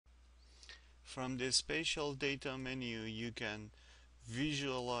From the spatial data menu, you can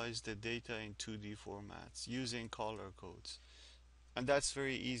visualize the data in 2D formats using color codes. And that's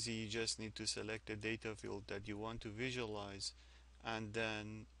very easy. You just need to select the data field that you want to visualize and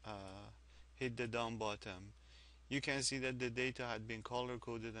then hit the down button. You can see that the data had been color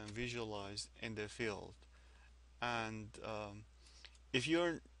coded and visualized in the field. And if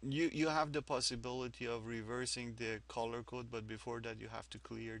you have the possibility of reversing the color code, but before that you have to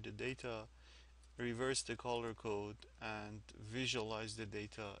clear the data, reverse the color code and visualize the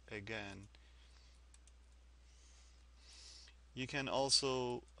data again. You can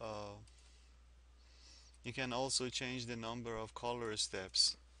also change the number of color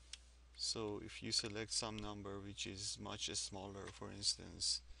steps. So if you select some number which is much smaller, for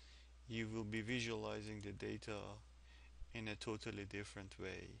instance, you will be visualizing the data in a totally different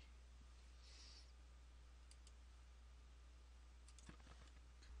way.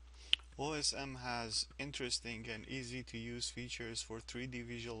 OSM has interesting and easy to use features for 3D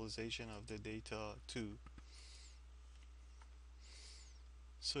visualization of the data too.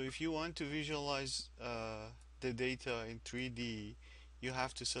 So if you want to visualize the data in 3D, you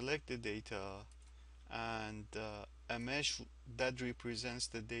have to select the data, and a mesh that represents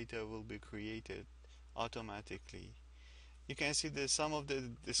the data will be created automatically. You can see some of the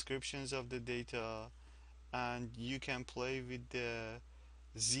descriptions of the data, and you can play with the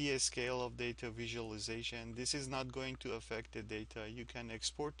Z scale of data visualization. This is not going to affect the data. You can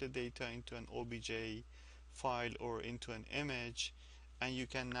export the data into an OBJ file or into an image, and you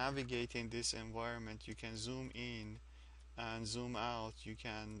can navigate in this environment. You can zoom in and zoom out. You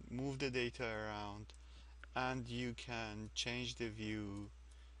can move the data around, and you can change the view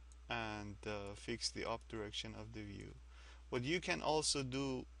and fix the up direction of the view. What you can also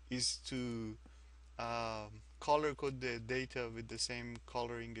do is to color code the data with the same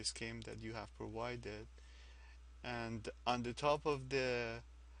coloring scheme that you have provided, and on the top of the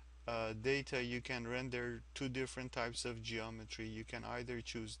data you can render two different types of geometry. You can either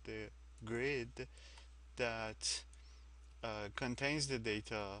choose the grid that contains the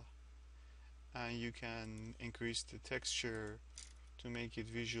data, and you can increase the texture to make it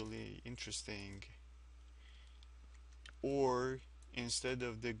visually interesting, or instead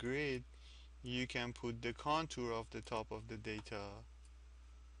of the grid you can put the contour of the top of the data.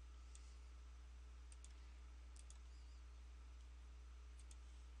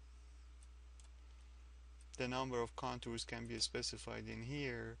 The number of contours can be specified in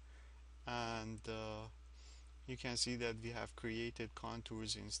here, and you can see that we have created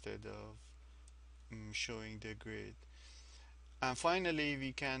contours instead of showing the grid. And finally,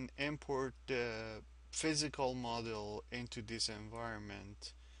 we can import the physical model into this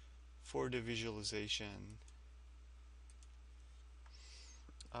environment for the visualization.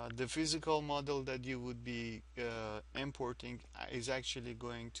 The physical model that you would be importing is actually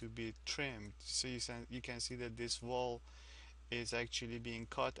going to be trimmed. So you can see that this wall is actually being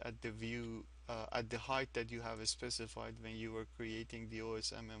cut at the view at the height that you have specified when you were creating the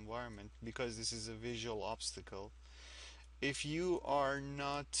OSM environment, because this is a visual obstacle. If you are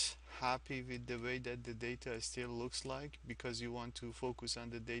not happy with the way that the data still looks like, because you want to focus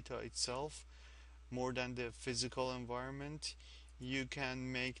on the data itself more than the physical environment, you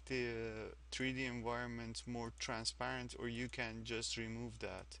can make the 3D environment more transparent, or you can just remove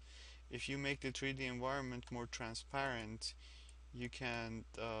that. If you make the 3D environment more transparent, you can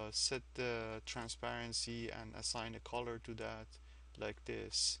set the transparency and assign a color to that, like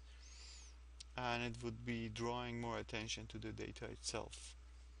this, and it would be drawing more attention to the data itself.